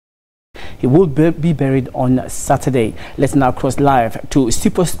He will be buried on Saturday. Let's now cross live to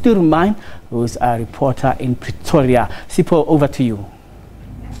Sipho Stuurman, who is a reporter in Pretoria. Sipho, over to you.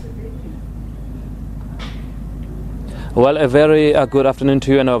 Well, a very good afternoon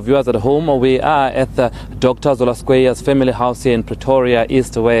to you and our viewers at home. We are at the Dr Zola Skweyiya's family house here in Pretoria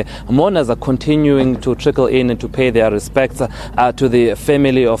East, where mourners are continuing to trickle in and to pay their respects to the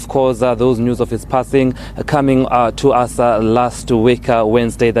family. Of course, those news of his passing coming to us last week,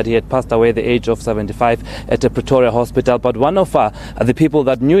 Wednesday, that he had passed away at the age of 75 at a Pretoria hospital. But one of the people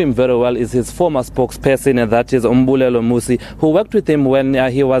that knew him very well is his former spokesperson, and that is Mbulelo Musi, who worked with him when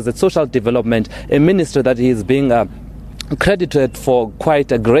he was at Social Development, a ministry that he is being credited for quite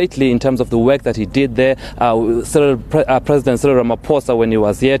greatly in terms of the work that he did there. President Cyril Ramaphosa, when he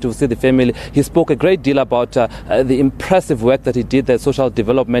was here to see the family, he spoke a great deal about the impressive work that he did there, social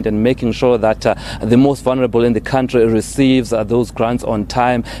development, and making sure that the most vulnerable in the country receives those grants on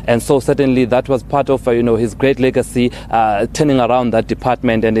time. And so certainly that was part of his great legacy, turning around that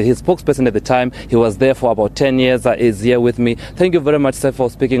department. And his spokesperson at the time, he was there for about 10 years, is here with me. Thank you very much, sir, for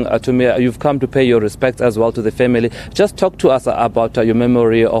speaking to me. You've come to pay your respects as well to the family. Just talk to us about your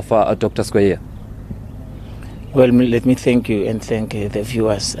memory of Dr. Skweyiya. Well, let me thank you and thank the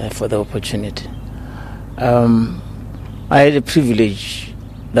viewers for the opportunity. I had a privilege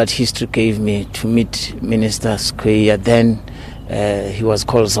that history gave me to meet Minister Skweyiya. Then he was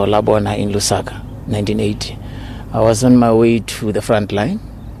called Zola in Lusaka, 1980. I was on my way to the front line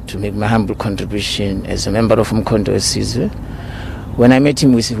to make my humble contribution as a member of Umkhonto weSizwe. When I met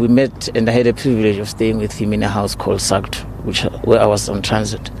him, we met, and I had a privilege of staying with him in a house called Salt, where I was on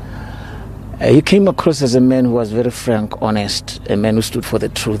transit. He came across as a man who was very frank, honest, a man who stood for the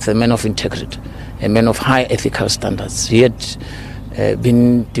truth, a man of integrity, a man of high ethical standards. He had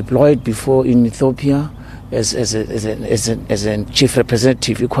been deployed before in Ethiopia as a chief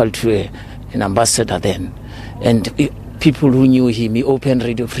representative, equal to an ambassador then. And people who knew him, he opened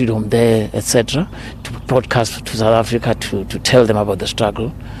Radio Freedom there, etc., to broadcast to South Africa to tell them about the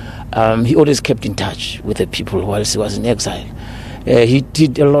struggle. He always kept in touch with the people whilst he was in exile. He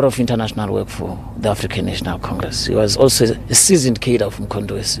did a lot of international work for the African National Congress. He was also a seasoned cadre from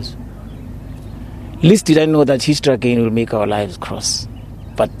Umkhonto weSizwe. Least did I know that history again will make our lives cross,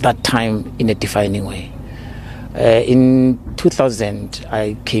 but that time in a defining way. In 2000,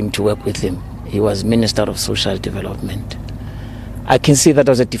 I came to work with him. He was Minister of Social Development. I can say that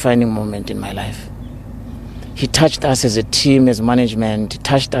was a defining moment in my life. He touched us as a team, as management, he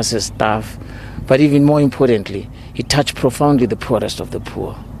touched us as staff, but even more importantly, he touched profoundly the poorest of the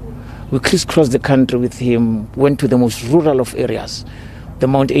poor. We crisscrossed the country with him, went to the most rural of areas, the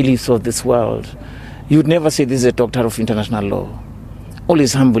Mount Eliphs of this world. You would never say this is a doctor of international law.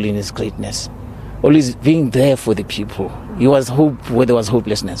 Always humble in his greatness, always being there for the people. He was hope where there was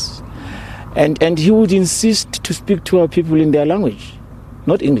hopelessness. And he would insist to speak to our people in their language,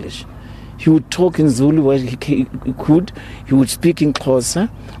 not English. He would talk in Zulu where he could. He would speak in Xhosa.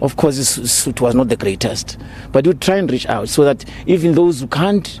 Of course, it was not the greatest, but he would try and reach out so that even those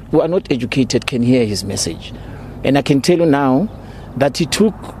who are not educated can hear his message. And I can tell you now that he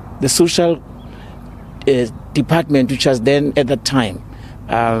took the social department, which was then at that time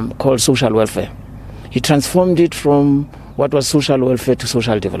called social welfare. He transformed it from what was social welfare to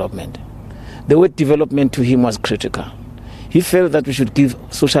social development. The word development to him was critical. He felt that we should give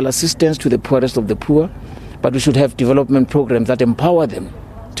social assistance to the poorest of the poor, but we should have development programs that empower them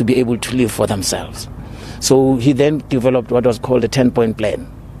to be able to live for themselves. So he then developed what was called a 10-point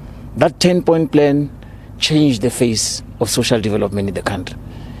plan. That 10-point plan changed the face of social development in the country.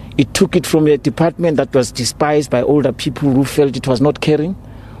 It took it from a department that was despised by older people who felt it was not caring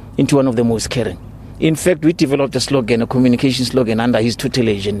into one of the most caring. In fact, we developed a slogan, a communication slogan under his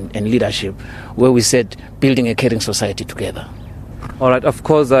tutelage and leadership, where we said, building a caring society together. All right, of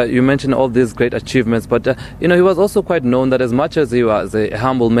course, you mentioned all these great achievements, but, he was also quite known that as much as he was a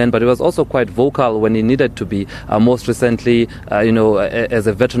humble man, but he was also quite vocal when he needed to be. Most recently, as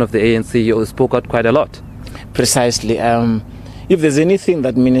a veteran of the ANC, he spoke out quite a lot. Precisely. If there's anything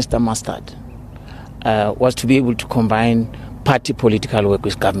that Minister mastered, was to be able to combine party political work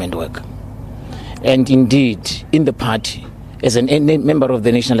with government work. And indeed, in the party, as a member of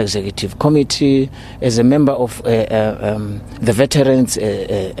the National Executive Committee, as a member of the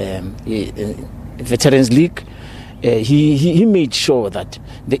Veterans League, he made sure that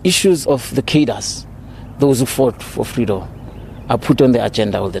the issues of the cadres, those who fought for freedom, are put on the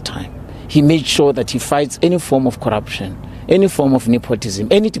agenda all the time. He made sure that he fights any form of corruption, any form of nepotism,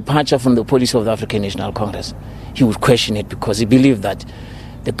 any departure from the policy of the African National Congress. He would question it because he believed that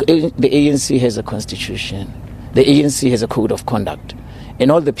the ANC has a constitution, the ANC has a code of conduct,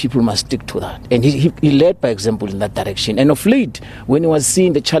 And all the people must stick to that. And he led by example in that direction. And of late, when he was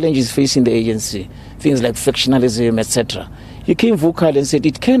seeing the challenges facing the agency, things like factionalism, etc., he came vocal and said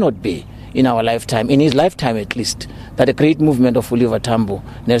it cannot be in our lifetime, in his lifetime at least, that a great movement of Oliver Tambo,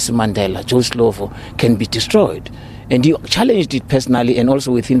 Nelson Mandela, Joe Slovo can be destroyed. And he challenged it personally and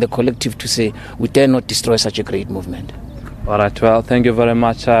also within the collective to say, we dare not destroy such a great movement. All right, well, thank you very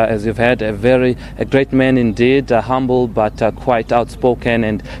much. As you've had, a great man indeed, humble but quite outspoken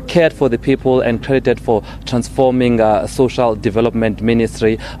and cared for the people and credited for transforming social development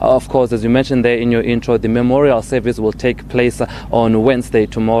ministry. Of course, as you mentioned there in your intro, the memorial service will take place on Wednesday,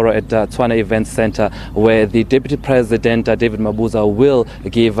 tomorrow at Tshwane Events Centre, where the Deputy President, David Mabuza, will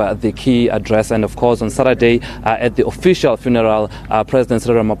give the key address. And of course, on Saturday, at the official funeral, President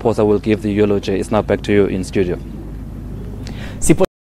Cyril Ramaphosa will give the eulogy. It's now back to you in studio.